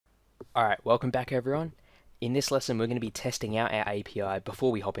Alright, welcome back everyone. In this lesson we're going to be testing out our API before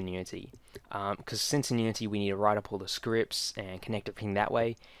we hop in Unity. Because since in Unity we need to write up all the scripts and connect everything that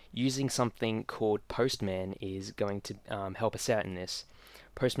way, using something called Postman is going to help us out in this.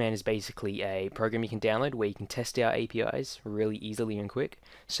 Postman is basically a program you can download where you can test out APIs really easily and quick.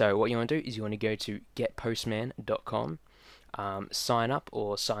 So what you want to do is you want to go to getpostman.com, sign up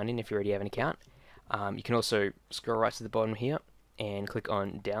or sign in if you already have an account. You can also scroll right to the bottom here and click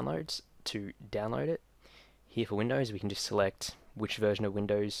on downloads to download it. Here for Windows we can just select which version of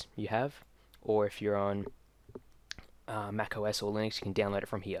Windows you have, or if you're on Mac OS or Linux you can download it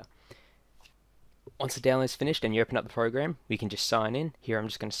from here. Once the download is finished and you open up the program, we can just sign in. Here I'm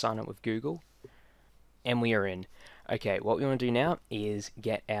just going to sign up with Google and we are in. Okay, what we want to do now is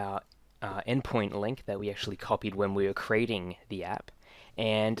get our endpoint link that we actually copied when we were creating the app,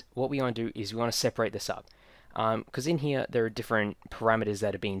 and what we want to do is we want to separate this up. Because in here there are different parameters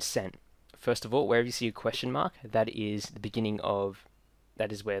that are being sent. First of all, wherever you see a question mark, that is the beginning of,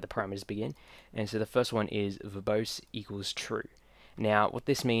 that is where the parameters begin. And so the first one is verbose equals true. Now what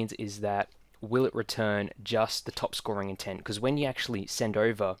this means is that will it return just the top scoring intent? Because when you actually send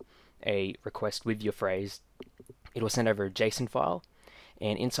over a request with your phrase, it will send over a JSON file,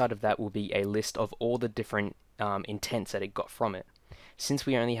 and inside of that will be a list of all the different intents that it got from it. Since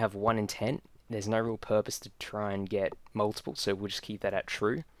we only have one intent, there's no real purpose to try and get multiple, so we'll just keep that at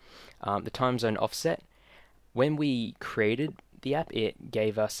true. The Timezone Offset, when we created the app, it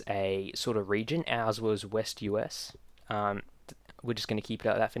gave us a sort of region. Ours was West US. We're just going to keep it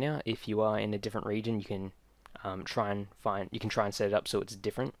like that for now. If you are in a different region, you can try and set it up so it's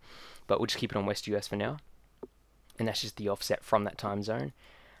different, but we'll just keep it on West US for now. And that's just the offset from that time zone.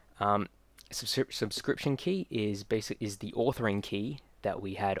 Subscription key is the authoring key that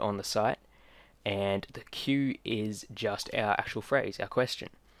we had on the site, and the Q is just our actual phrase, our question.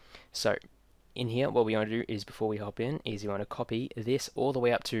 So in here what we want to do is, before we hop in, is we want to copy this all the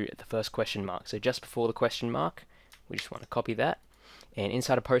way up to the first question mark. So just before the question mark, we just want to copy that, and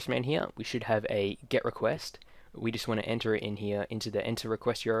inside of Postman here we should have a get request. We just want to enter it in here into the enter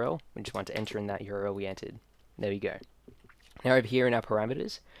request URL. We just want to enter in that URL we entered. There we go. Now over here in our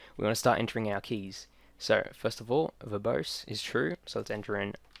parameters we want to start entering our keys. So first of all, verbose is true, so let's enter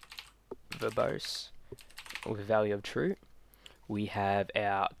in verbose with a value of true. We have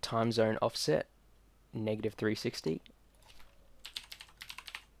our time zone offset -360.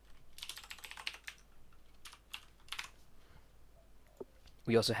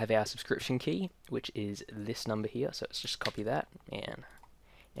 We also have our subscription key, which is this number here, so let's just copy that and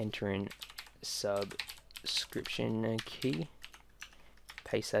enter in subscription key,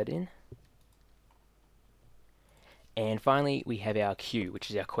 paste that in. And finally we have our Q, which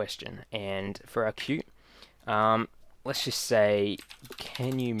is our question. And for our Q, let's just say,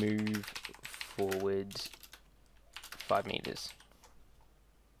 can you move forward 5 meters?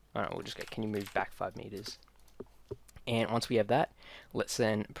 I don't know, we'll just go, can you move back 5 meters? And once we have that, let's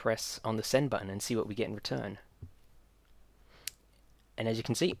then press on the send button and see what we get in return. And as you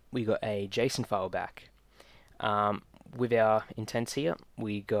can see, we got a JSON file back. With our intents here,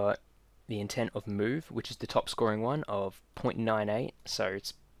 we got the intent of move, which is the top scoring one, of 0.98, so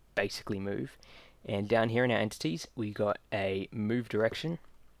it's basically move. And down here in our entities we got a move direction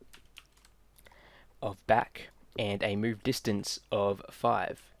of back and a move distance of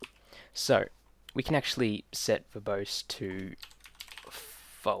 5. So we can actually set verbose to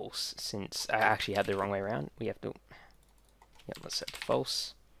false, since I actually had the wrong way around. We have to, let's set to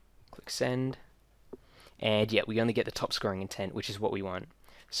false, click send, and we only get the top scoring intent, which is what we want.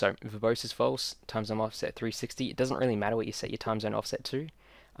 So verbose is false, time zone offset 360. It doesn't really matter what you set your time zone offset to.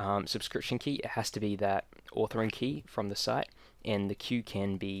 Subscription key, it has to be that authoring key from the site, and the Q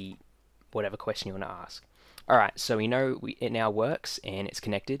can be whatever question you want to ask. Alright, so we know it now works and it's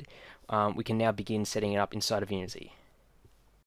connected. We can now begin setting it up inside of Unity.